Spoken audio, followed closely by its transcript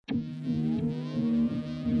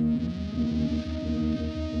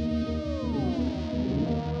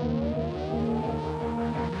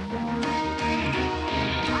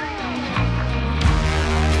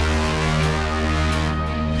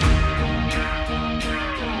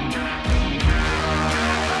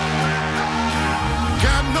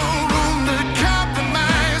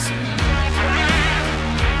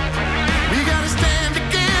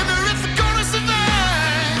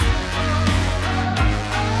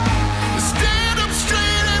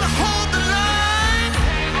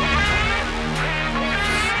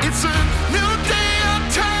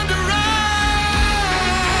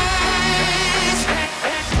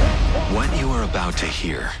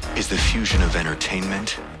infusion of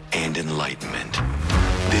entertainment and enlightenment.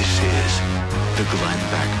 This is the Glenn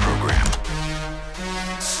Beck Program.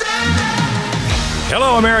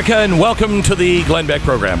 Hello, America, and welcome to the Glenn Beck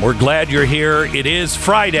Program. We're glad you're here. It is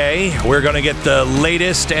Friday. We're going to get the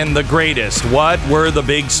latest and the greatest. What were the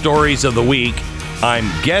big stories of the week?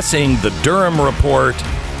 I'm guessing the Durham report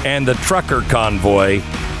and the trucker convoy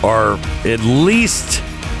are at least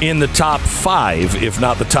in the top 5, if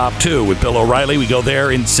not the top 2. With Bill O'Reilly, we go there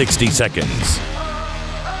in 60 seconds.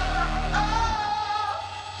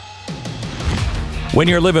 When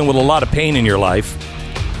you're living with a lot of pain in your life,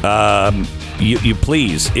 you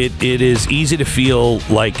please, it is easy to feel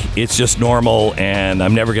like it's just normal and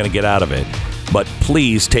I'm never going to get out of it. But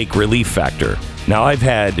please take Relief Factor. Now, I've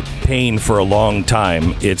had pain for a long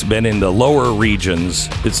time. It's been in the lower regions.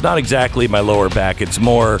 It's not exactly my lower back. It's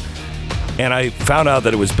more, and I found out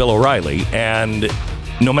that it was Bill O'Reilly. And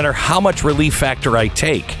no matter how much Relief Factor I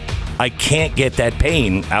take, I can't get that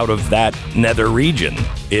pain out of that nether region.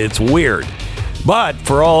 It's weird. But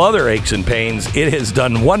for all other aches and pains, it has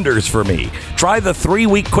done wonders for me. Try the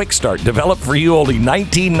 3-week quick start, developed for you only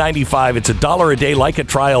 $19.95. It's $1 a day, like a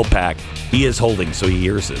trial pack. He is holding, so he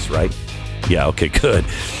hears this, right? Yeah, okay, good.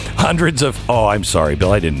 Hundreds of, oh, I'm sorry,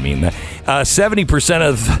 Bill, I didn't mean that. 70%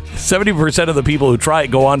 of the people who try it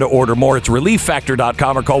go on to order more. It's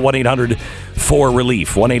relieffactor.com or call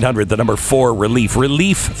 1-800-4RELIEF. 1-800, the number 4RELIEF.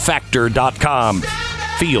 Relieffactor.com.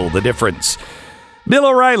 Feel the difference. Bill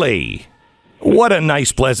O'Reilly. What a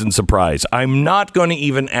nice, pleasant surprise. I'm not going to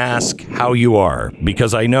even ask how you are,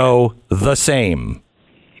 because I know the same.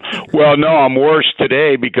 Well, no, I'm worse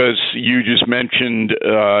today because you just mentioned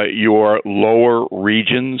your lower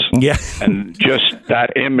regions. Yeah. And just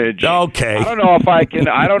that image. Okay. I don't know if I can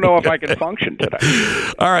function today.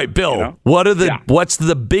 All right, Bill, You know? what's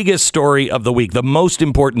the biggest story of the week, the most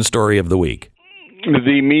important story of the week?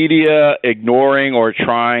 The media ignoring or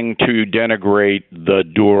trying to denigrate the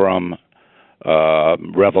Durham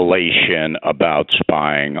revelation about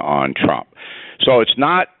spying on Trump. So it's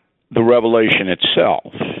not the revelation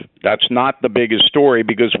itself. That's not the biggest story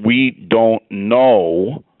because we don't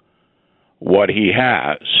know what he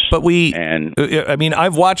has. But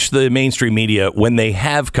I've watched the mainstream media when they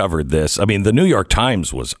have covered this. I mean, the New York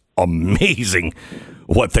Times was amazing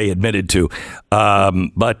what they admitted to.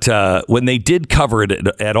 But when they did cover it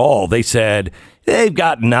at all, they said they've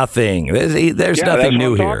got nothing. There's nothing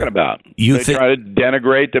new here. Talking about. They try to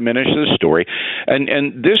denigrate, diminish the story,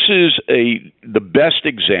 and this is the best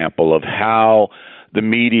example of how the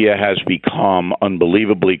media has become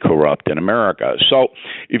unbelievably corrupt in America. So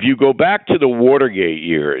if you go back to the Watergate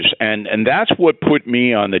years, and that's what put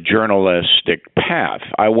me on the journalistic path.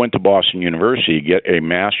 I went to Boston University to get a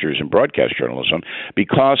master's in broadcast journalism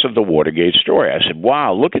because of the Watergate story. I said,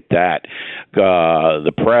 wow, look at that.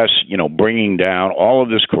 The press, bringing down all of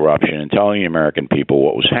this corruption and telling the American people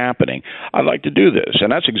what was happening. I'd like to do this. And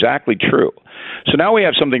that's exactly true. So now we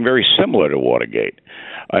have something very similar to Watergate.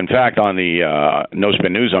 In fact, on the No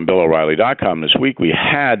Spin News on BillO'Reilly.com this week, we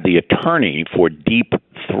had the attorney for Deep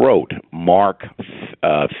Throat. Mark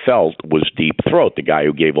Felt was Deep Throat, the guy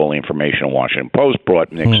who gave all the information in Washington Post,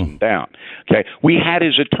 brought Nixon down. Okay, we had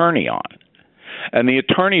his attorney on. And the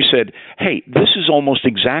attorney said, hey, this is almost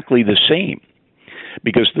exactly the same.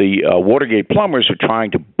 Because the Watergate plumbers are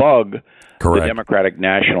trying to bug the Democratic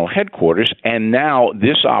National Headquarters, and now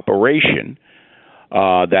this operation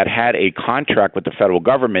that had a contract with the federal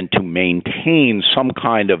government to maintain some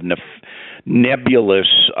kind of nebulous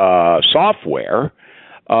software,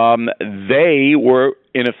 they were,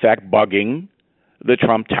 in effect, bugging the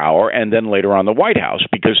Trump Tower and then later on the White House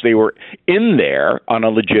because they were in there on a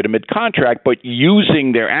legitimate contract but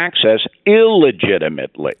using their access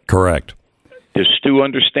illegitimately. Correct. Does Stu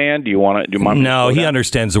understand? Do you want to? No, he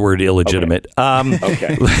understands the word illegitimate.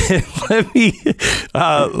 Okay. Let me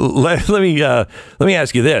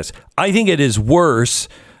ask you this. I think it is worse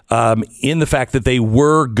in the fact that they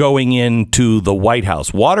were going into the White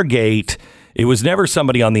House. Watergate, it was never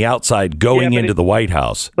somebody on the outside going into the White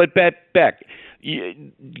House. But Beck,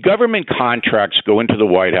 government contracts go into the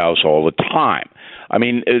White House all the time. I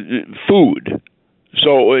mean, food.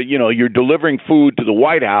 So, you're delivering food to the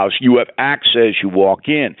White House. You have access. You walk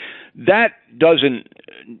in. That doesn't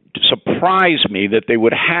surprise me that they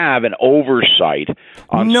would have an oversight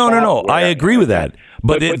on No. I agree with that.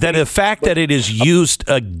 But the fact that it is used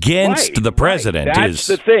against the president that's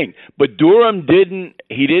the thing. But Durham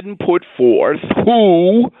didn't put forth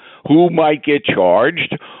who might get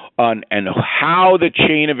charged and how the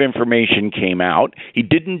chain of information came out. He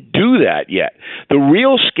didn't do that yet. The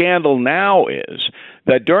real scandal now is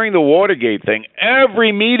that during the Watergate thing,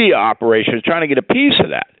 every media operation is trying to get a piece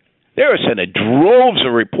of that. They were sending droves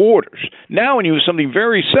of reporters. Now, when you have something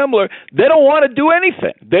very similar, they don't want to do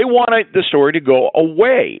anything. They want the story to go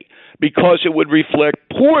away because it would reflect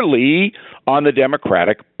poorly on the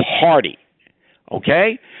Democratic Party.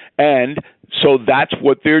 Okay? And so that's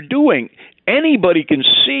what they're doing. Anybody can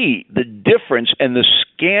see the difference and the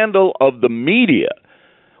scandal of the media,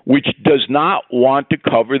 which does not want to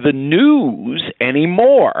cover the news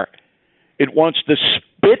anymore. It wants to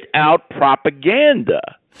spit out propaganda.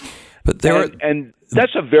 But and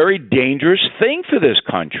that's a very dangerous thing for this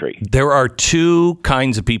country. There are two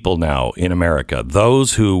kinds of people now in America.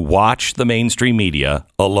 Those who watch the mainstream media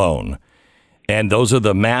alone. And those are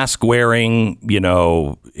the mask-wearing,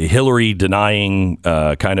 Hillary-denying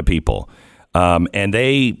kind of people. And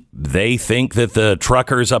they think that the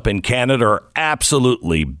truckers up in Canada are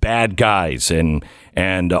absolutely bad guys and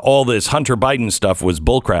all this Hunter Biden stuff was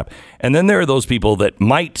bullcrap. And then there are those people that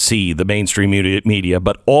might see the mainstream media,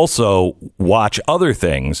 but also watch other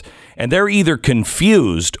things. And they're either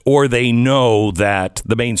confused or they know that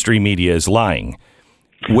the mainstream media is lying.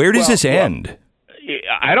 Where does this end?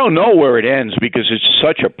 I don't know where it ends because it's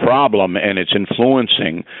such a problem and it's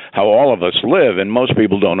influencing how all of us live. And most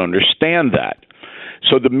people don't understand that.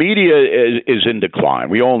 So the media is in decline.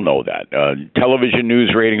 We all know that. Television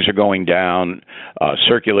news ratings are going down.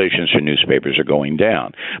 Circulations for newspapers are going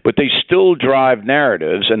down. But they still drive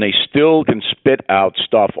narratives, and they still can spit out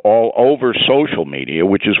stuff all over social media,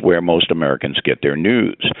 which is where most Americans get their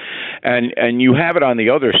news. And you have it on the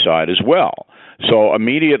other side as well. So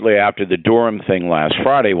immediately after the Durham thing last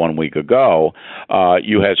Friday, 1 week ago,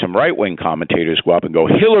 you had some right-wing commentators go up and go,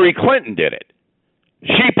 Hillary Clinton did it.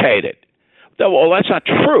 She paid it. Well, that's not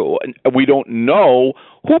true. And we don't know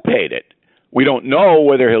who paid it. We don't know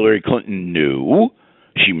whether Hillary Clinton knew.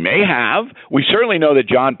 She may have. We certainly know that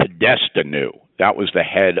John Podesta knew. That was the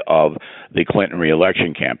head of the Clinton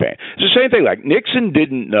reelection campaign. It's the same thing. Like Nixon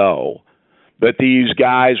didn't know that these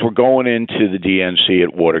guys were going into the DNC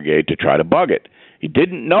at Watergate to try to bug it. He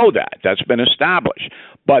didn't know that. That's been established.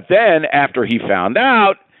 But then after he found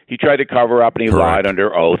out, he tried to cover up and he lied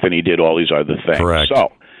under oath and he did all these other things. Correct.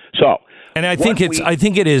 So and I think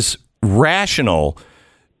it is rational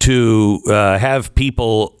to have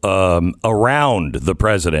people around the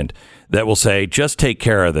president that will say, just take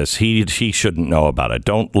care of this. He shouldn't know about it.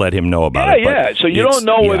 Don't let him know about it. Yeah. So you don't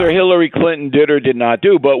know whether Hillary Clinton did or did not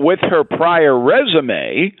do, but with her prior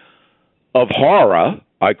resume of horror,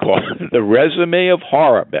 I call it the resume of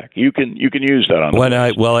horror, Beck. You can use that on.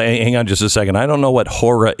 Well, hang on just a second. I don't know what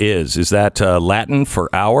horror is. Is that Latin for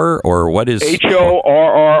hour or what is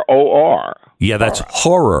HORROR? Yeah, that's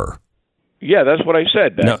horror. Yeah, that's what I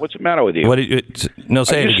said, Beck. No, what's the matter with you?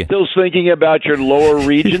 Say it again. Still thinking about your lower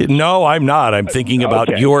region? No, I'm not. I'm thinking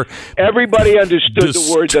about your... Everybody understood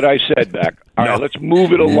the words that I said, Beck. All right, let's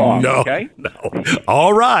move it along, okay? No.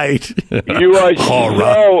 All right. You are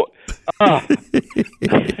so... why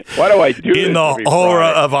do I do this in the horror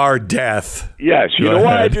of our death? Yes. You know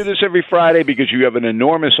why I do this every Friday? Because you have an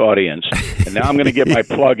enormous audience. And now I'm going to get my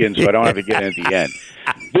plug in so I don't have to get in at the end.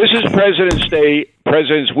 This is President's Day,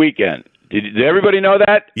 President's Weekend. Did everybody know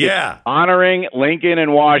that? Yeah. It's honoring Lincoln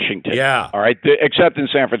and Washington. Yeah. All right. Except in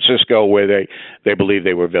San Francisco where they believe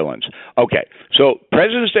they were villains. Okay. So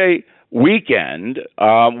President's Day weekend,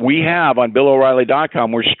 we have on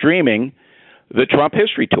BillO'Reilly.com, we're streaming the Trump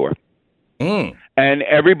History Tour. And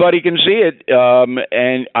everybody can see it.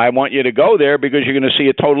 And I want you to go there because you're going to see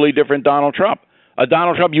a totally different Donald Trump. A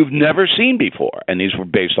Donald Trump you've never seen before. And these were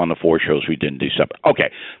based on the 4 shows we did in December.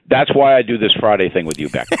 Okay. That's why I do this Friday thing with you,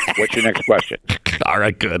 Beck. What's your next question? All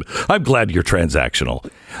right, good. I'm glad you're transactional.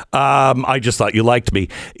 I just thought you liked me.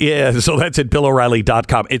 Yeah, so that's at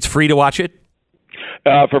BillO'Reilly.com. It's free to watch it?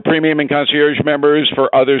 For premium and concierge members,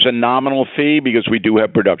 for others, a nominal fee because we do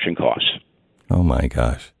have production costs. Oh, my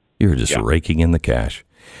gosh. You're just raking in the cash.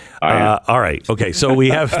 All right. Okay. So we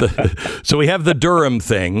have the Durham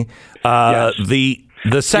thing. Yes.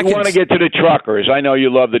 The second. You want to get to the truckers. I know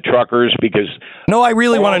you love the truckers because. No, I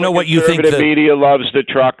really want to know what you think. The media loves the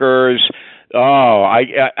truckers. Oh,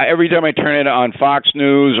 I every time I turn it on Fox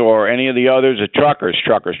News or any of the others, the truckers.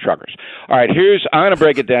 All right. I'm going to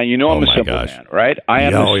break it down. You know I'm a simple man, right? I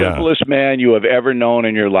am the simplest man you have ever known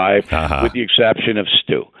in your life, with the exception of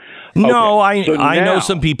Stu. No, okay. I know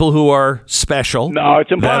some people who are special. No, it's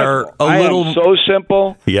impossible. I am so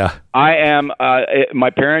simple. Yeah. I am. My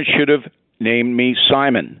parents should have named me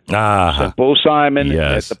Simon. Simple Simon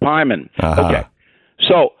at the Pyman. Okay.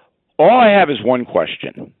 So all I have is one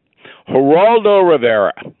question. Geraldo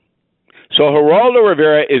Rivera. So So Geraldo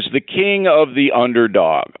Rivera is the king of the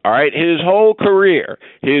underdog. All right, his whole career,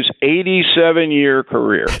 his 87-year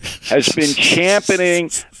career, has been championing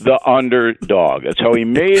the underdog. That's how he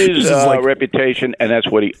made his reputation, and that's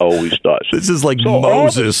what he always does. This is like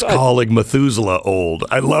Moses calling Methuselah old.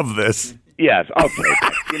 I love this. Yes. Okay.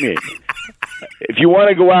 Give me. If you want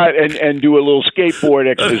to go out and do a little skateboard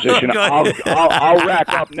exposition, I'll rack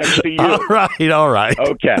up next to you. All right.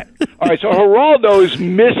 Okay. All right. So Geraldo is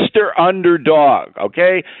Mr. Underdog.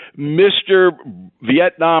 Okay, Mr.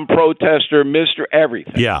 Vietnam protester, Mr.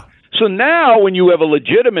 Everything. Yeah. So now, when you have a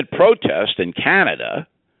legitimate protest in Canada,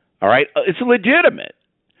 all right, it's legitimate.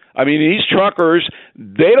 I mean, these truckers,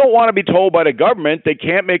 they don't want to be told by the government they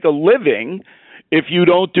can't make a living if you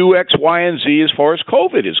don't do X, Y, and Z as far as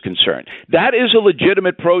COVID is concerned. That is a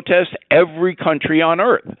legitimate protest every country on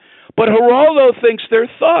earth. But Geraldo thinks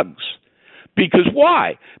they're thugs. Because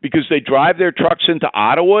why? Because they drive their trucks into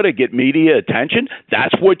Ottawa to get media attention?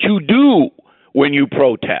 That's what you do when you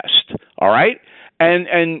protest, all right?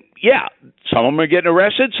 And yeah, some of them are getting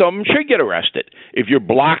arrested. Some of them should get arrested. If you're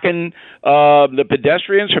blocking the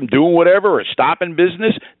pedestrians from doing whatever or stopping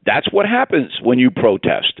business, that's what happens when you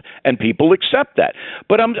protest, and people accept that.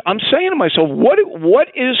 But I'm saying to myself, what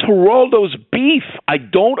is Geraldo's beef? I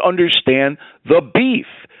don't understand the beef.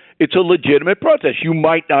 It's a legitimate protest. You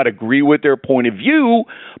might not agree with their point of view,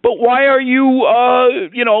 but why are you,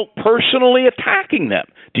 personally attacking them?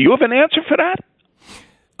 Do you have an answer for that?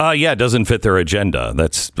 Yeah, it doesn't fit their agenda.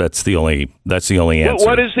 That's the only answer.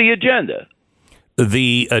 What is the agenda?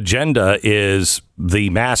 The agenda is the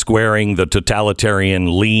mask wearing, the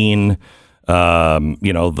totalitarian lean,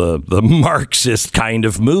 the Marxist kind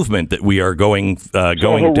of movement that we are going heading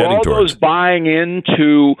towards. Geraldo's buying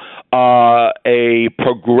into a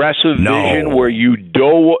progressive vision where you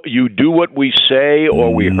do what we say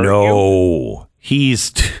or we hurt you. No,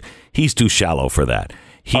 he's too shallow for that.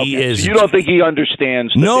 He is. So you don't think he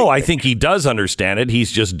understands? No, I think he does understand it.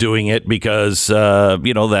 He's just doing it because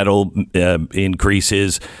that'll increase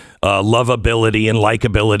his lovability and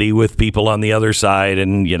likability with people on the other side,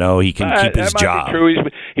 and he can keep his job. Be true.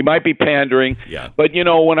 He might be pandering. Yeah. But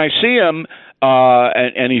when I see him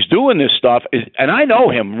and he's doing this stuff, and I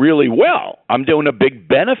know him really well. I'm doing a big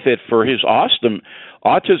benefit for his autism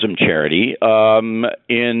charity.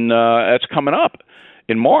 That's coming up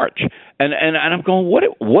in March. And I'm going,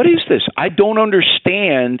 what is this? I don't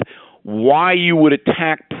understand why you would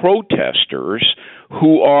attack protesters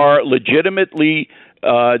who are legitimately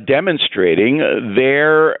demonstrating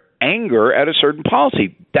their anger at a certain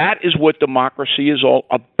policy. That is what democracy is all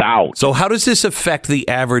about. So how does this affect the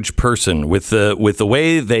average person with the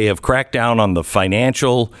way they have cracked down on the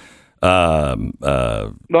financial well,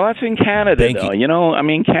 that's in Canada, though.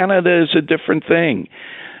 Canada is a different thing.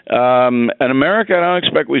 In America, I don't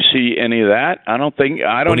expect we see any of that. I don't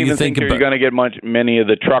even think you're going to get many of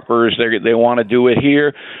the truckers. They want to do it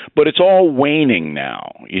here, but it's all waning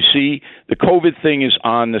now. You see, the COVID thing is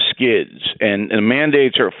on the skids, and the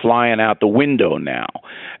mandates are flying out the window now.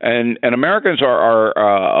 And Americans are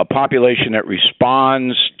a population that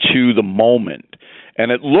responds to the moment.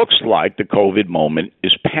 And it looks like the COVID moment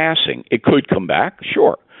is passing. It could come back,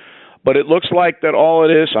 sure. But it looks like that all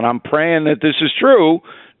it is, and I'm praying that this is true,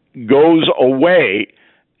 goes away.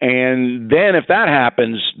 And then if that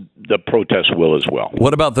happens, the protest will as well.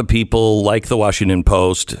 What about the people like the Washington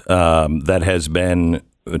Post that has been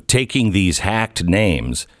taking these hacked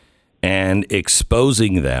names and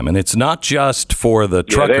exposing them? And it's not just for the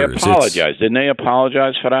truckers. They apologized. Didn't they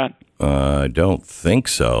apologize for that? I don't think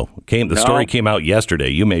so. The story came out yesterday.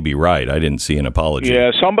 You may be right. I didn't see an apology. Yeah,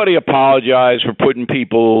 somebody apologized for putting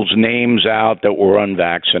people's names out that were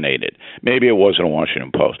unvaccinated. Maybe it wasn't a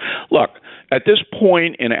Washington Post. Look, at this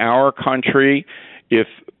point in our country, if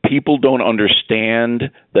people don't understand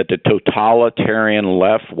that the totalitarian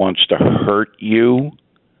left wants to hurt you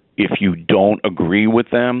if you don't agree with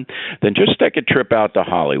them, then just take a trip out to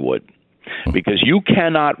Hollywood. Because you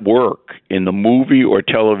cannot work in the movie or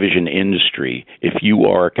television industry if you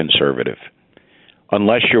are a conservative.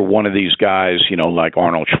 Unless you're one of these guys, like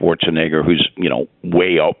Arnold Schwarzenegger, who's,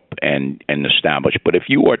 way up and established. But if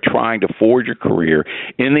you are trying to forge a career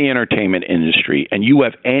in the entertainment industry and you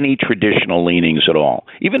have any traditional leanings at all,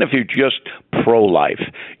 even if you're just pro-life,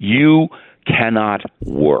 you cannot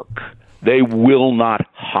work. They will not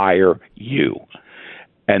hire you.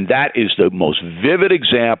 And that is the most vivid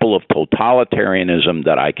example of totalitarianism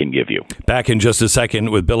that I can give you. Back in just a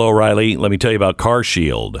second with Bill O'Reilly. Let me tell you about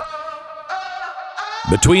CarShield.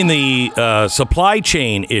 Between the supply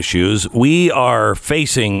chain issues, we are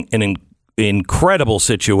facing an incredible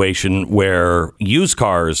situation where used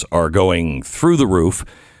cars are going through the roof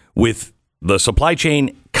with The supply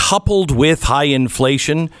chain coupled with high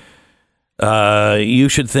inflation, you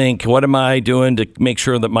should think, what am I doing to make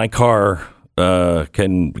sure that my car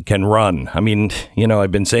can run? I mean,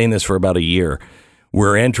 I've been saying this for about a year.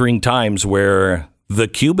 We're entering times where the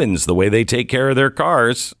Cubans, the way they take care of their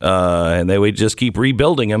cars, and they would just keep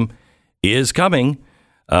rebuilding them, is coming.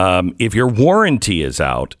 If your warranty is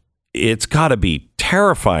out, it's got to be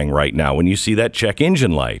terrifying right now when you see that check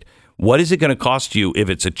engine light. What is it going to cost you if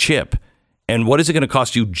it's a chip? And what is it going to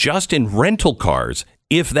cost you just in rental cars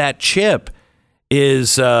if that chip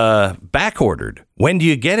is back ordered? When do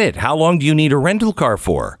you get it? How long do you need a rental car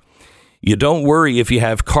for? You don't worry if you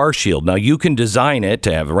have Car Shield. Now, you can design it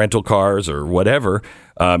to have rental cars or whatever.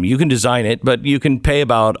 You can design it, but you can pay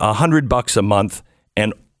about $100 a month,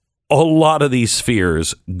 and a lot of these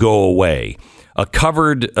fears go away. A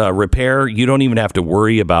covered repair, you don't even have to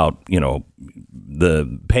worry about,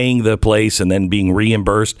 the paying the place and then being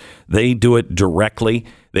reimbursed. They do it directly.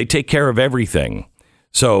 They take care of everything.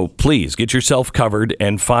 So please get yourself covered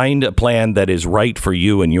and find a plan that is right for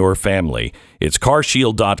you and your family. It's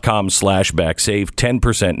carshield.com/Beck. Save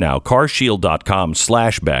 10% now.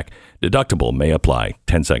 Carshield.com/Beck. Deductible may apply.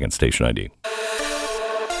 10-second station ID.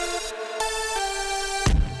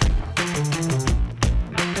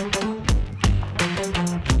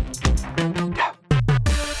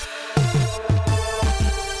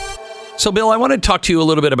 So, Bill, I want to talk to you a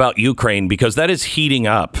little bit about Ukraine because that is heating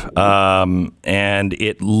up, and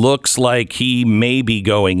it looks like he may be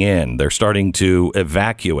going in. They're starting to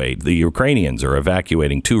evacuate. The Ukrainians are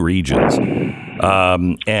evacuating 2 regions,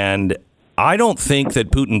 and I don't think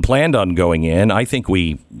that Putin planned on going in. I think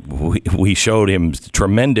we showed him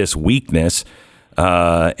tremendous weakness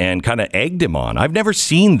and kind of egged him on. I've never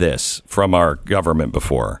seen this from our government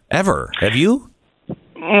before, ever. Have you?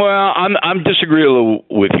 Well, I'm disagreeing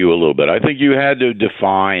with you a little bit. I think you had to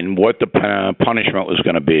define what the punishment was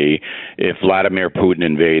going to be if Vladimir Putin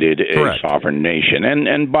invaded a sovereign nation,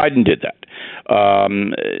 and Biden did that.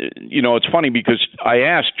 It's funny because I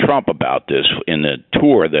asked Trump about this in the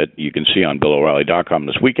tour that you can see on BillO'Reilly.com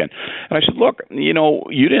this weekend, and I said, look, you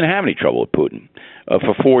didn't have any trouble with Putin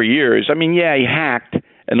for 4 years. I mean, yeah, he hacked,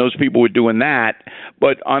 and those people were doing that,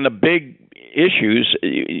 but on the big issues,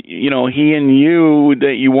 he and you,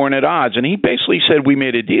 that you weren't at odds. And he basically said, we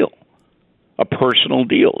made a deal, a personal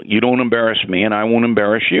deal. You don't embarrass me and I won't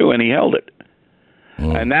embarrass you. And he held it.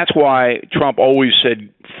 And that's why Trump always said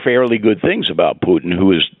fairly good things about Putin,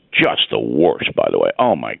 who is just the worst, by the way.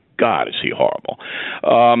 Oh, my God, is he horrible.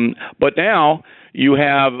 But now you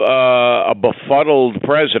have a befuddled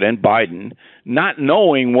president, Biden, not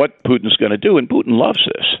knowing what Putin's going to do. And Putin loves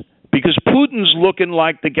this. Because Putin's looking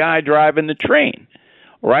like the guy driving the train,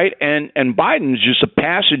 right? And Biden's just a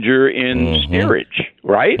passenger in steerage,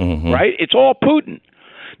 right? Right? It's all Putin.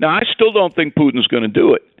 Now, I still don't think Putin's going to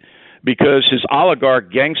do it because his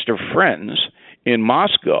oligarch gangster friends in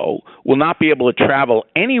Moscow will not be able to travel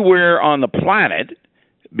anywhere on the planet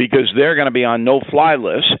because they're going to be on no-fly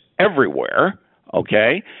lists everywhere,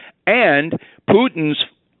 okay? And Putin's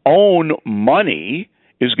own money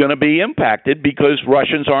is going to be impacted because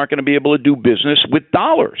Russians aren't going to be able to do business with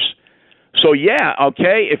dollars. So, yeah,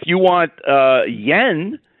 okay, if you want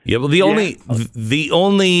yen. Yeah, well, the only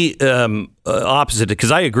opposite,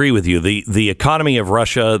 because I agree with you, the economy of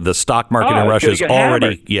Russia, the stock market in Russia is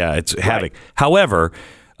already, it's havoc. However,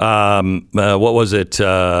 what was it?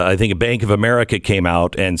 I think a Bank of America came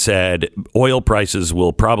out and said oil prices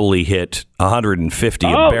will probably hit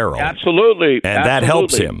 $150 a barrel. Absolutely. And that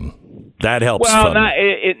helps him. That helps. Well,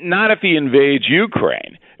 not if he invades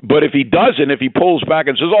Ukraine, but if he doesn't, if he pulls back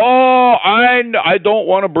and says, "Oh, I don't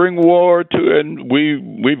want to bring war to," and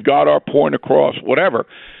we've got our point across, whatever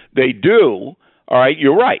they do. All right,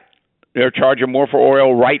 you're right. They're charging more for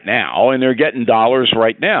oil right now, and they're getting dollars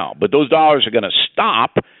right now. But those dollars are going to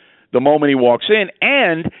stop the moment he walks in,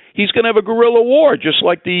 and he's going to have a guerrilla war, just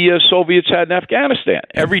like the Soviets had in Afghanistan.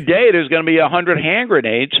 Every day there's going to be 100 hand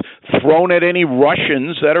grenades thrown at any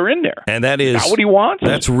Russians that are in there. And that is what he wants.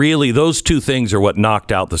 That's really, those two things are what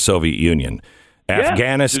knocked out the Soviet Union.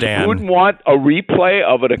 Afghanistan. Does Putin want a replay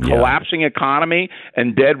of a collapsing economy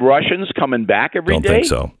and dead Russians coming back every day?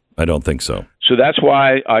 I don't think so. So that's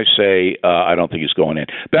why I say I don't think he's going in.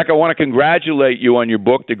 Beck, I want to congratulate you on your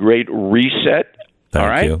book, The Great Reset.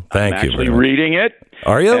 Thank you. I'm actually reading it.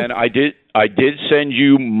 Are you? And I did send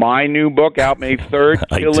you my new book out May 3rd,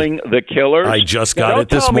 Killing the Killers. I just got it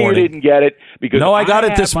this morning. morning. You didn't get it because I got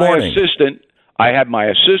it this morning. I had my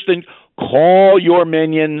assistant call your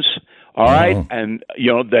minions, all right? And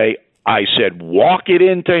I said walk it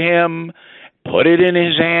into him, put it in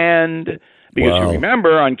his hand, Because you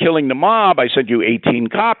remember, on Killing the Mob, I sent you 18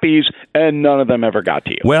 copies, and none of them ever got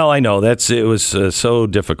to you. Well, I know it was so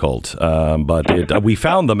difficult, but we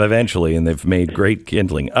found them eventually, and they've made great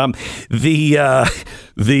kindling. The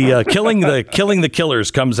Killing the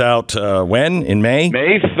Killers comes out when? In May?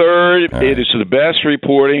 May 3rd. Right. It is the best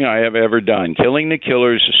reporting I have ever done. Killing the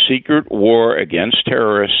Killers: A Secret War Against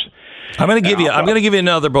Terrorists. I'm going to give you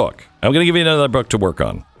another book. I'm going to give you another book to work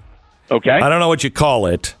on. Okay. I don't know what you call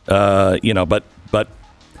it, but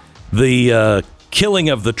the killing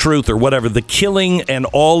of the truth or whatever, the killing and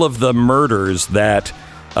all of the murders that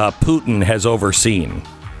Putin has overseen.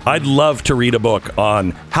 I'd love to read a book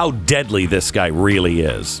on how deadly this guy really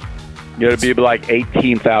is. It'd be like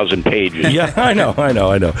 18,000 pages. Yeah, I know.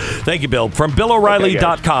 Thank you, Bill. From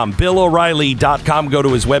BillO'Reilly.com. BillO'Reilly.com. Go to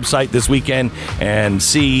his website this weekend and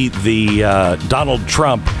see the Donald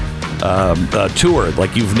Trump tour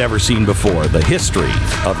like you've never seen before. The history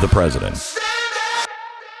of the president.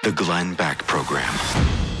 The Glenn Beck Program.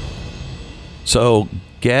 So,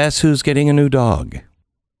 guess who's getting a new dog?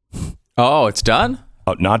 Oh, it's done?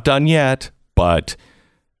 Oh, not done yet, but...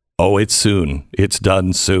 Oh, it's soon. It's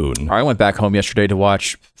done soon. I went back home yesterday to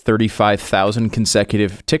watch 35,000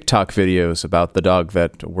 consecutive TikTok videos about the dog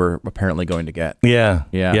that we're apparently going to get. Yeah.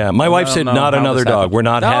 My wife said not another dog. We're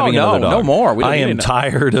not having another dog. No more. I am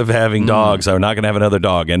tired of having dogs. I'm not going to have another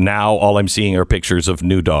dog. And now all I'm seeing are pictures of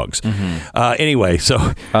new dogs. Anyway, so...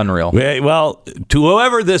 Unreal. Well, to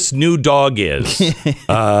whoever this new dog is,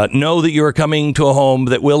 know that you are coming to a home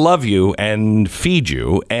that will love you and feed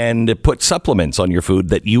you and put supplements on your food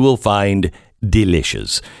that you will find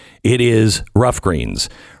delicious. It is Rough Greens.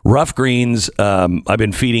 Rough Greens, I've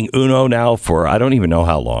been feeding Uno now for I don't even know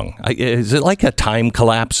how long. Is it like a time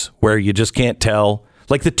collapse where you just can't tell?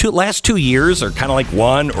 Like the last 2 years are kind of like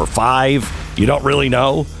 1 or 5. You don't really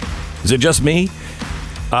know. Is it just me?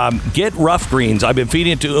 Get Rough Greens. I've been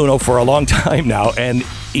feeding it to Uno for a long time now, and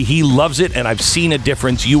he loves it, and I've seen a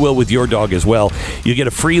difference. You will with your dog as well. You get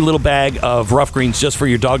a free little bag of Rough Greens just for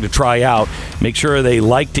your dog to try out. Make sure they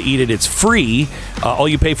like to eat it. It's free. All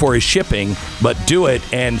you pay for is shipping, but do it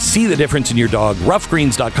and see the difference in your dog.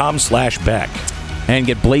 roughgreens.com/Beck. And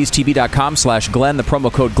get blazetv.com/Glenn. The promo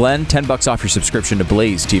code Glenn, $10 off your subscription to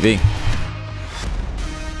Blaze TV.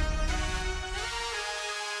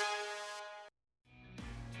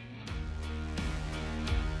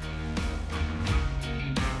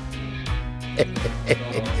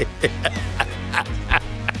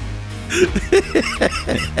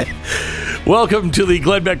 Welcome to the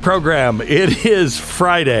Glenn Beck program. It is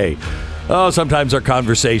Friday. Oh, sometimes our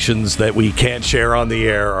conversations that we can't share on the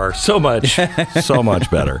air are so much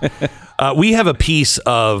better. We have a piece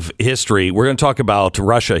of history. We're going to talk about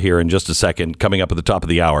Russia here in just a second, coming up at the top of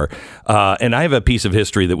the hour. And I have a piece of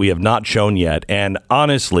history that we have not shown yet. And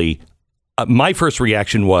honestly, my first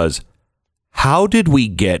reaction was, how did we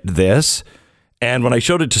get this? And when I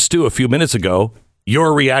showed it to Stu a few minutes ago,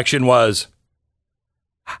 your reaction was,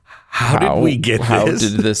 how did we get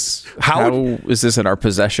this? How is this in our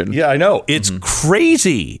possession? Yeah, I know. It's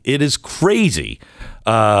crazy. It is crazy.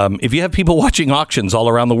 If you have people watching auctions all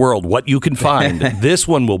around the world, what you can find, this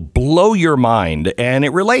one will blow your mind, and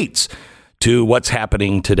it relates to what's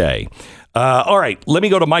happening today. All right, let me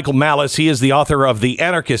go to Michael Malice. He is the author of The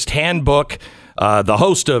Anarchist Handbook, the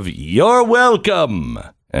host of You're Welcome.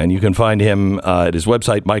 And you can find him at his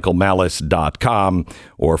website, michaelmalice.com,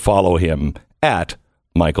 or follow him at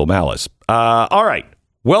Michael Malice. All right.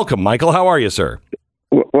 Welcome, Michael. How are you, sir?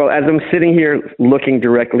 Well, as I'm sitting here looking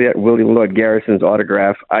directly at William Lloyd Garrison's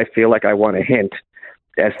autograph, I feel like I want a hint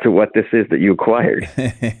as to what this is that you acquired.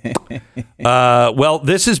 Well,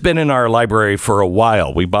 this has been in our library for a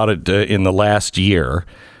while. We bought it in the last year.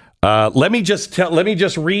 Let me just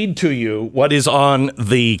read to you what is on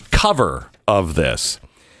the cover of this.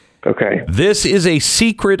 Okay. This is a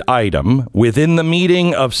secret item within the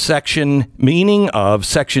meaning of Section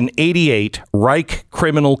 88 Reich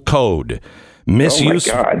Criminal Code. Misuse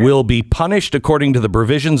will be punished according to the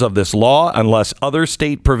provisions of this law unless other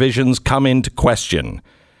state provisions come into question.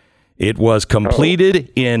 It was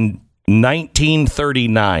completed in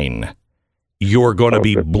 1939. You're going to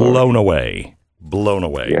be blown away. Blown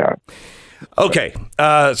away. Yeah. Okay.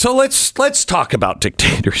 So let's talk about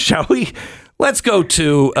dictators, shall we? Let's go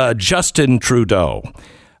to Justin Trudeau.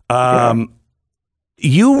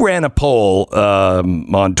 You ran a poll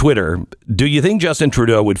on Twitter. Do you think Justin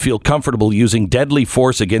Trudeau would feel comfortable using deadly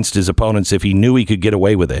force against his opponents if he knew he could get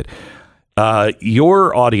away with it?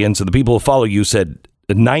 Your audience and the people who follow you said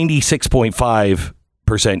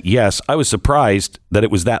 96.5% yes. I was surprised that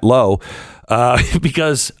it was that low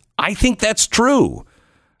because I think that's true.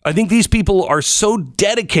 I think these people are so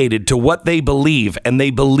dedicated to what they believe, and they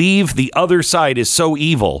believe the other side is so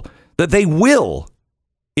evil that they will,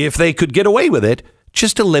 if they could get away with it,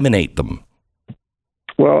 just eliminate them.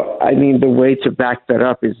 Well, I mean, the way to back that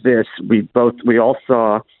up is this. We all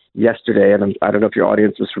saw yesterday, and I don't know if your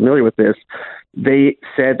audience is familiar with this, they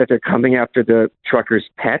said that they're coming after the truckers'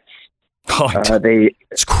 pets.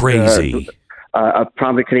 It's crazy. A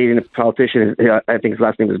prominent Canadian politician, I think his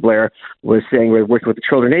last name is Blair, was saying we're working with the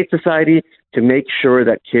Children's Aid Society to make sure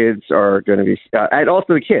that kids are going to be, and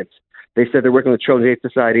also the kids. They said they're working with the Children's Aid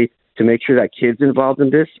Society to make sure that kids involved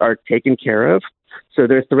in this are taken care of. So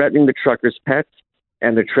they're threatening the truckers' pets,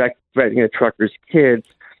 and they're threatening the truckers' kids.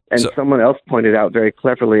 And someone else pointed out very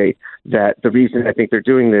cleverly that the reason I think they're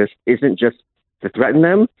doing this isn't just to threaten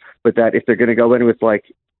them, but that if they're going to go in with like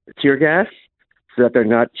tear gas, so that they're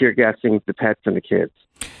not tear gassing the pets and the kids.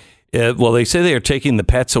 Well, they say they are taking the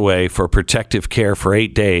pets away for protective care for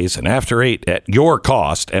 8 days, and after 8 at your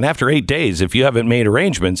cost, and after 8 days, if you haven't made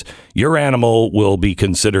arrangements, your animal will be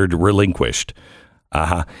considered relinquished.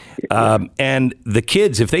 And the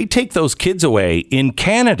kids, if they take those kids away in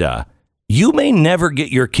Canada, you may never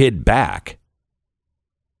get your kid back.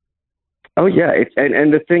 Oh yeah,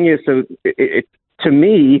 and the thing is, so to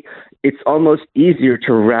me, it's almost easier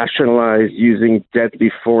to rationalize using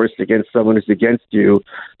deadly force against someone who's against you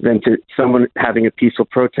than to someone having a peaceful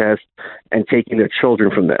protest and taking their children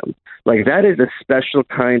from them. Like, that is a special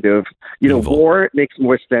kind of, evil. War makes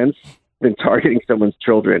more sense than targeting someone's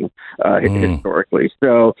children historically.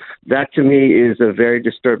 So that to me is a very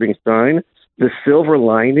disturbing sign. The silver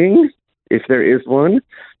lining, if there is one,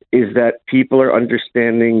 is that people are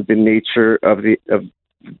understanding the nature of who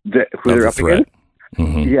they're up against.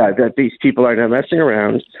 Mm-hmm. Yeah, that these people are not messing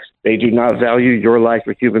around. They do not value your life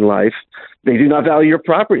or human life. They do not value your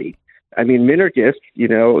property. I mean, minarchists,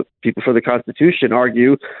 people for the Constitution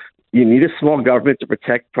argue you need a small government to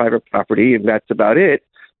protect private property, and that's about it.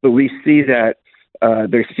 But we see that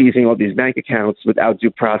they're seizing all these bank accounts without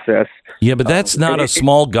due process. Yeah, but that's not a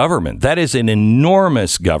small government. That is an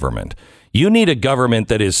enormous government. You need a government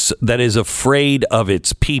that is afraid of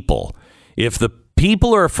its people. If the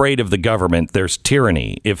people are afraid of the government, there's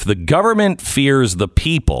tyranny. If the government fears the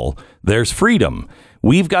people, there's freedom.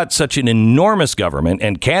 We've got such an enormous government,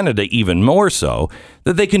 and Canada even more so,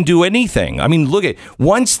 that they can do anything. I mean, look at,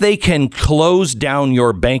 once they can close down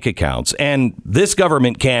your bank accounts, and this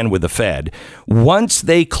government can with the Fed, once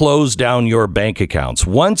they close down your bank accounts,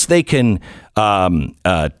 once they can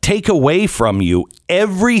take away from you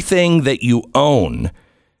everything that you own,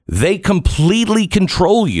 they completely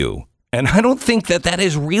control you. And I don't think that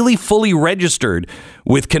is really fully registered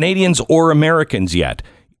with Canadians or Americans yet.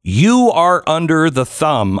 You are under the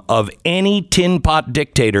thumb of any tin pot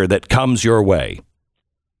dictator that comes your way.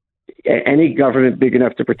 Any government big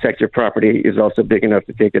enough to protect your property is also big enough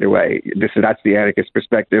to take it away. That's the anarchist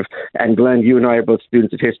perspective. And Glenn, you and I are both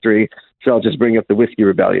students of history, so I'll just bring up the Whiskey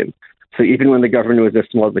Rebellion. So even when the government was as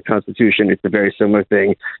small as the Constitution, it's a very similar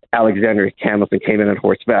thing. Alexander Hamilton came in on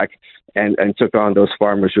horseback and took on those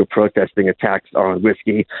farmers who were protesting a tax on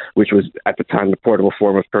whiskey, which was at the time the portable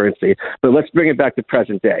form of currency. But let's bring it back to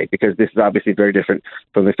present day, because this is obviously very different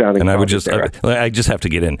from the founding. And I just have to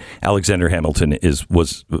get in. Alexander Hamilton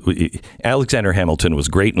was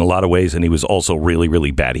great in a lot of ways, and he was also really,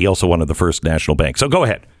 really bad. He also wanted the first national bank. So go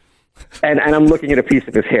ahead. And I'm looking at a piece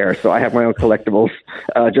of his hair, so I have my own collectibles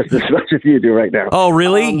just as much as you do right now. Oh,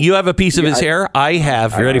 really? You have a piece of his hair? I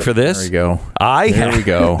have. You ready for this? Here we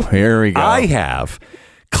go. Here we go. I have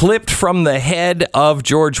clipped from the head of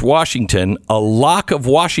George Washington a lock of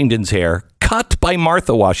Washington's hair, cut by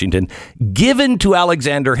Martha Washington, given to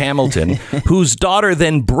Alexander Hamilton, whose daughter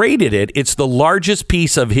then braided it. It's the largest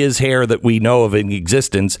piece of his hair that we know of in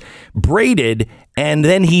existence, braided, and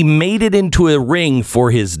then he made it into a ring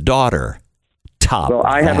for his daughter. Well,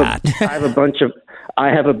 I have a bunch of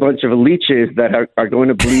leeches that are going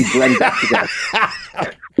to bleed Glenn back to death.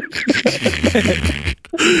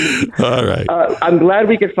 All right. I'm glad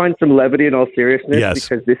we could find some levity in all seriousness,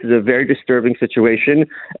 because this is a very disturbing situation,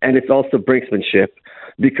 and it's also brinksmanship.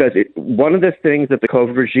 Because one of the things that the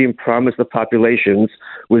COVID regime promised the populations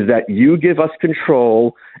was that you give us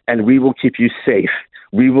control and we will keep you safe.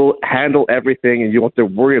 We will handle everything and you won't have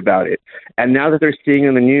to worry about it. And now that they're seeing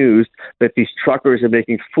in the news that these truckers are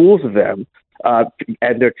making fools of them,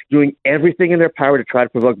 and they're doing everything in their power to try to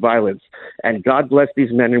provoke violence. And God bless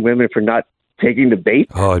these men and women for not taking the bait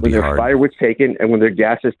when their firewood's taken and when their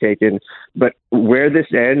gas is taken. But where this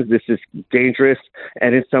ends, this is dangerous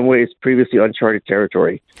and in some ways previously uncharted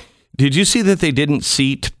territory. Did you see that they didn't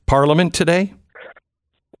seat Parliament today?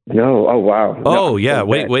 No. Oh, wow. Oh, No, yeah. so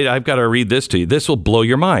Wait, bad. wait. I've got to read this to you. This will blow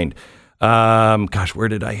your mind. Gosh, where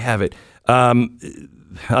did I have it?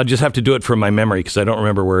 I'll just have to do it from my memory because I don't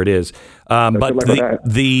remember where it is. But good luck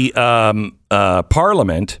with the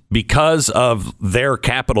Parliament, because of their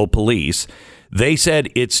Capitol Police, they said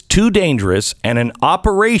it's too dangerous and an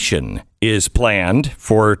operation is planned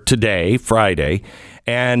for today, Friday,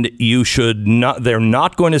 and you should not. They're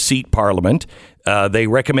not going to seat Parliament. They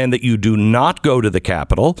recommend that you do not go to the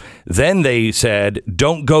Capitol. Then they said,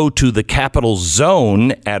 don't go to the Capitol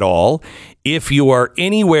zone at all. If you are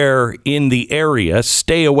anywhere in the area,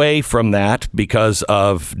 stay away from that because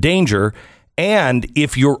of danger. And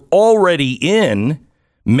if you're already in,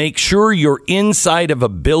 make sure you're inside of a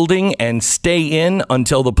building and stay in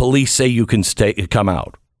until the police say you can come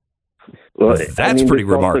out. Well, That's pretty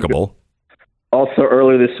remarkable. Also,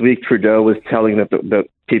 earlier this week, Trudeau was telling the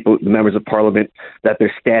people, the members of Parliament, that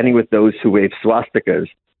they're standing with those who wave swastikas.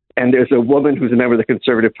 And there's a woman who's a member of the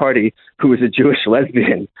Conservative Party who is a Jewish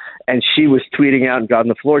lesbian, and she was tweeting out and got on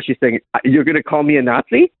the floor. She's saying, "You're going to call me a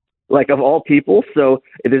Nazi?" Like, of all people. So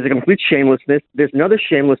there's a complete shamelessness. There's another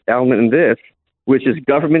shameless element in this, which is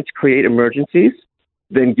governments create emergencies,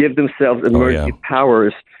 then give themselves emergency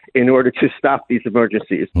powers in order to stop these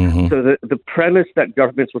emergencies. Mm-hmm. So the premise that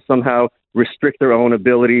governments will somehow restrict their own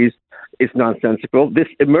abilities is nonsensical. This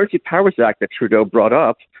Emergency Powers Act that Trudeau brought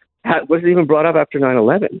up wasn't even brought up after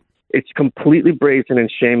 9/11. It's completely brazen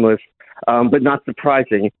and shameless, but not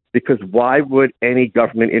surprising, because why would any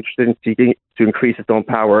government interested in seeking to increase its own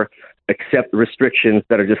power accept restrictions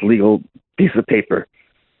that are just legal pieces of paper?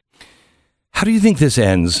 How do you think this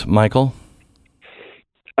ends, Michael?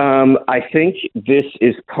 I think this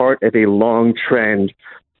is part of a long trend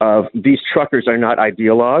of these truckers are not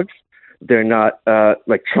ideologues. They're not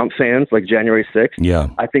like Trump fans, like January 6th. Yeah.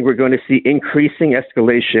 I think we're going to see increasing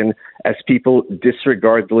escalation as people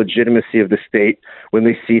disregard the legitimacy of the state when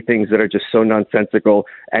they see things that are just so nonsensical.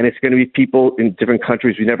 And it's going to be people in different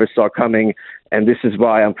countries we never saw coming. And this is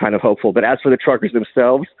why I'm kind of hopeful. But as for the truckers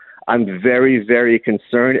themselves, I'm very, very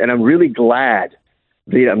concerned. And I'm really glad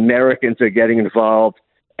the Americans are getting involved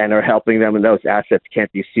and are helping them, and those assets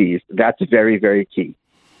can't be seized. That's very, very key.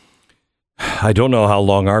 I don't know how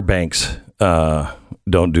long our banks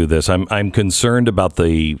don't do this. I'm concerned about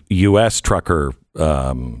the U.S. trucker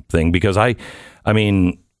thing, because I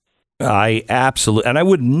absolutely, and I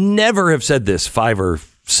would never have said this 5 or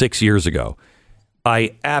 6 years ago.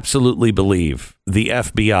 I absolutely believe the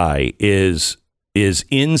FBI is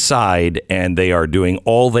inside, and they are doing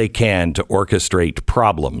all they can to orchestrate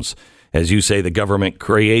problems. As you say, the government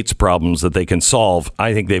creates problems that they can solve.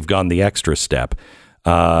 I think they've gone the extra step.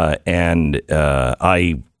 And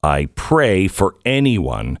I pray for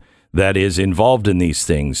anyone that is involved in these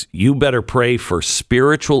things. You better pray for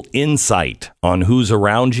spiritual insight on who's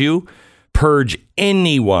around you. Purge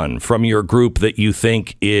anyone from your group that you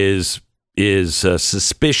think is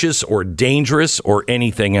suspicious or dangerous or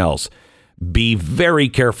anything else. Be very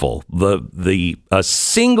careful. A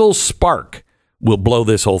single spark will blow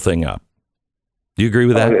this whole thing up. Do you agree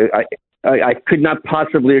with that? I could not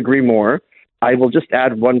possibly agree more. I will just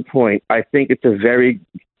add one point. I think it's a very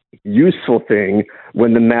useful thing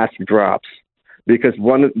when the mask drops, because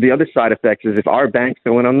one of the other side effects is if our banks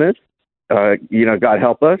go in on this, God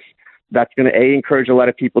help us, that's going to encourage a lot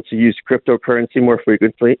of people to use cryptocurrency more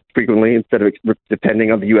frequently instead of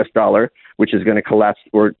depending on the U.S. dollar, which is going to collapse,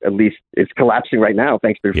 or at least it's collapsing right now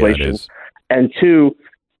thanks to inflation. Yeah, it is. And two,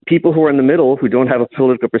 people who are in the middle, who don't have a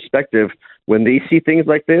political perspective, when they see things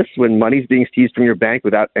like this, when money's being seized from your bank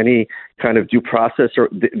without any kind of due process, or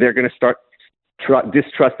they're going to start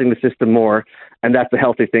distrusting the system more. And that's a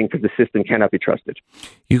healthy thing, because the system cannot be trusted.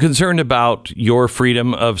 You concerned about your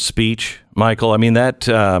freedom of speech, Michael? I mean, that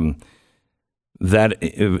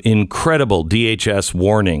incredible DHS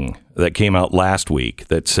warning that came out last week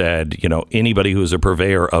that said, anybody who is a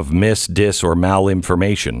purveyor of dis, or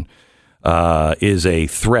malinformation is a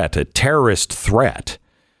threat, a terrorist threat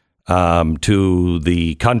to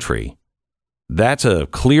the country. That's a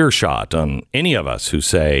clear shot on any of us who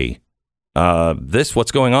say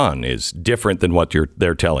what's going on is different than what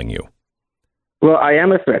they're telling you. Well, I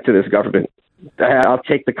am a threat to this government. I'll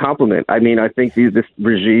take the compliment. I mean, I think this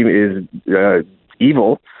regime is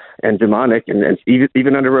evil and demonic, and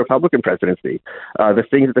even under a Republican presidency. The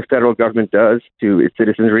things that the federal government does to its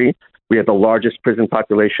citizenry, we have the largest prison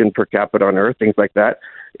population per capita on earth, things like that.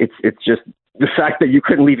 It's just the fact that you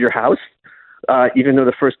couldn't leave your house, even though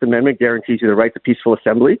the First Amendment guarantees you the right to peaceful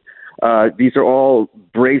assembly. These are all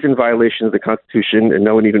brazen violations of the Constitution, and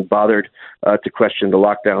no one even bothered to question the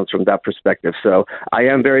lockdowns from that perspective. So I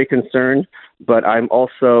am very concerned, but I'm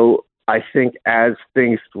also I think as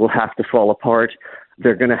things will have to fall apart,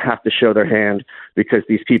 they're going to have to show their hand because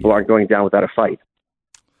these people aren't going down without a fight.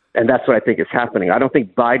 And that's what I think is happening. I don't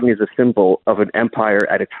think Biden is a symbol of an empire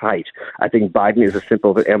at its height. I think Biden is a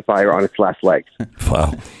symbol of an empire on its last legs.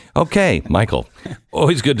 Wow. Okay, Michael.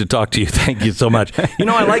 Always good to talk to you. Thank you so much. You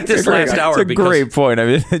know, I like this last hour. It's a great point. I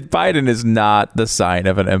mean, Biden is not the sign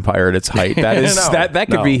of an empire at its height. That is that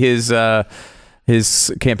could be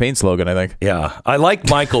his campaign slogan, I think. Yeah. I like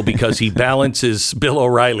Michael because he balances Bill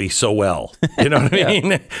O'Reilly so well. You know what I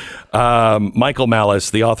mean? Michael Malice,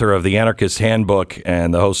 the author of The Anarchist Handbook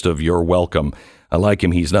and the host of You're Welcome. I like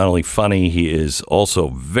him. He's not only funny, he is also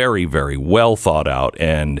very, very well thought out.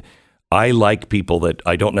 And I like people that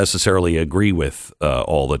I don't necessarily agree with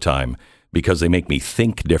all the time because they make me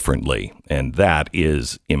think differently. And that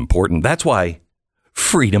is important. That's why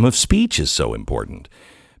freedom of speech is so important.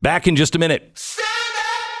 Back in just a minute.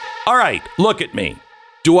 All right, look at me.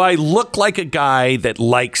 Do I look like a guy that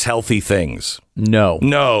likes healthy things? No.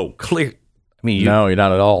 No, clear. I mean, no, you're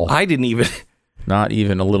not at all. I didn't even. Not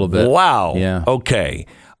even a little bit. Wow. Yeah. Okay.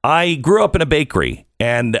 I grew up in a bakery,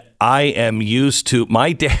 and I am used to.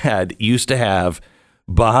 My dad used to have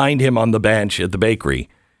behind him on the bench at the bakery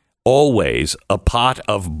always a pot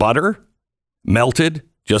of butter, melted,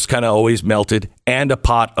 just kind of always melted, and a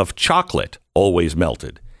pot of chocolate, always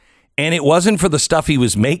melted. And it wasn't for the stuff he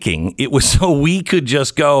was making. It was so we could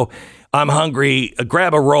just go, I'm hungry,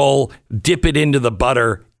 grab a roll, dip it into the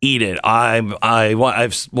butter, eat it. I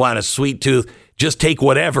want a sweet tooth. Just take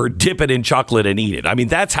whatever, dip it in chocolate and eat it. I mean,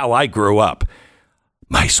 that's how I grew up.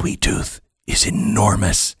 My sweet tooth is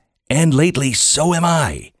enormous. And lately, so am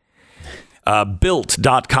I.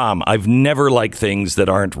 Built.com. I've never liked things that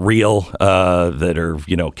aren't real, that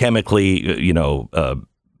are, chemically,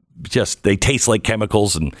 just they taste like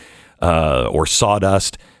chemicals and or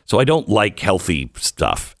sawdust. So I don't like healthy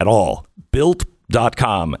stuff at all.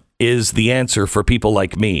 Built.com is the answer for people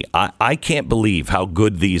like me. I can't believe how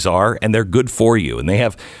good these are, and they're good for you. And they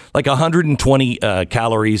have like 120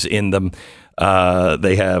 calories in them.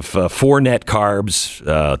 They have 4 net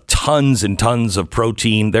carbs, tons and tons of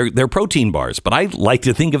protein. They're protein bars, but I like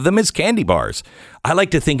to think of them as candy bars. I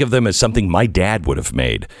like to think of them as something my dad would have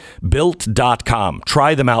made. Built.com.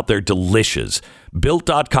 Try them out. They're delicious.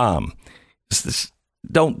 Built.com.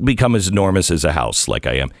 Don't become as enormous as a house like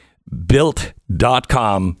I am.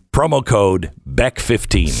 Built.com. Promo code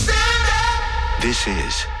Beck15. This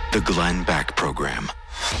is the Glenn Beck Program.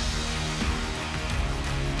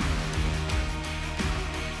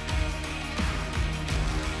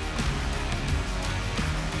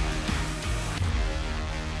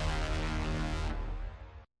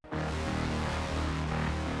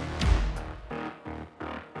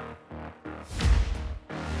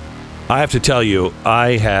 I have to tell you,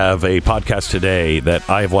 I have a podcast today that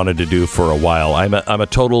I've wanted to do for a while. I'm a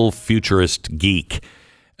total futurist geek,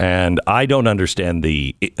 and I don't understand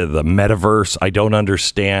the metaverse. I don't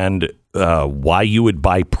understand why you would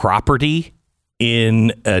buy property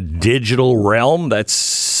in a digital realm. That's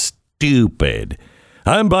stupid.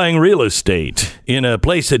 I'm buying real estate in a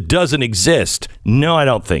place that doesn't exist. No, I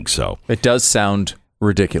don't think so. It does sound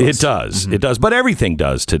ridiculous. It does. Mm-hmm. It does. But everything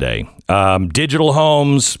does today. Digital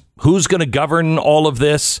homes. Who's going to govern all of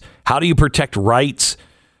this? How do you protect rights?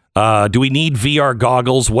 Do we need VR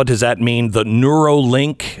goggles? What does that mean? The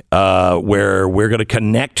Neuralink, where we're going to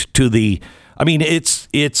connect to the... I mean,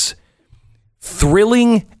 it's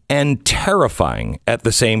thrilling and terrifying at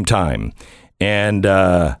the same time. And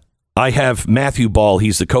I have Matthew Ball.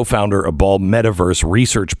 He's the co-founder of Ball Metaverse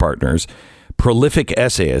Research Partners, prolific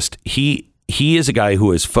essayist. He is a guy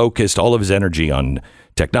who has focused all of his energy on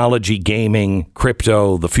technology, gaming,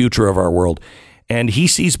 crypto, the future of our world. And he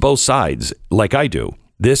sees both sides like I do.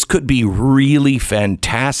 This could be really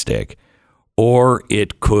fantastic, or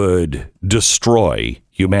it could destroy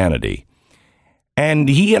humanity. And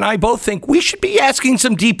he and I both think we should be asking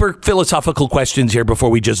some deeper philosophical questions here before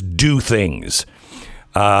we just do things.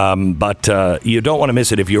 But you don't want to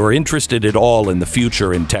miss it. If you're interested at all in the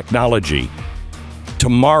future in technology,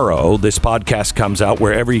 tomorrow, this podcast comes out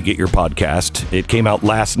wherever you get your podcast. It came out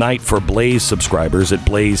last night for Blaze subscribers at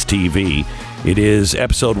Blaze TV. It is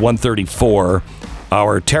episode 134,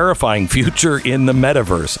 Our Terrifying Future in the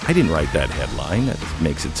Metaverse. I didn't write that headline. That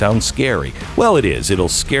makes it sound scary. Well, it is. It'll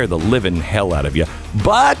scare the living hell out of you.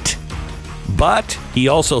 But he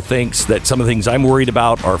also thinks that some of the things I'm worried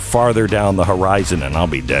about are farther down the horizon, and I'll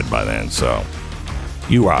be dead by then. So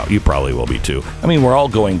you probably will be too. I mean, we're all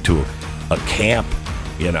going to a camp.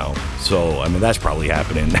 So, I mean, that's probably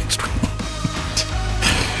happening next week.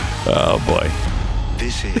 Oh, boy.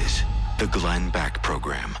 This is the Glenn Beck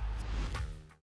Program.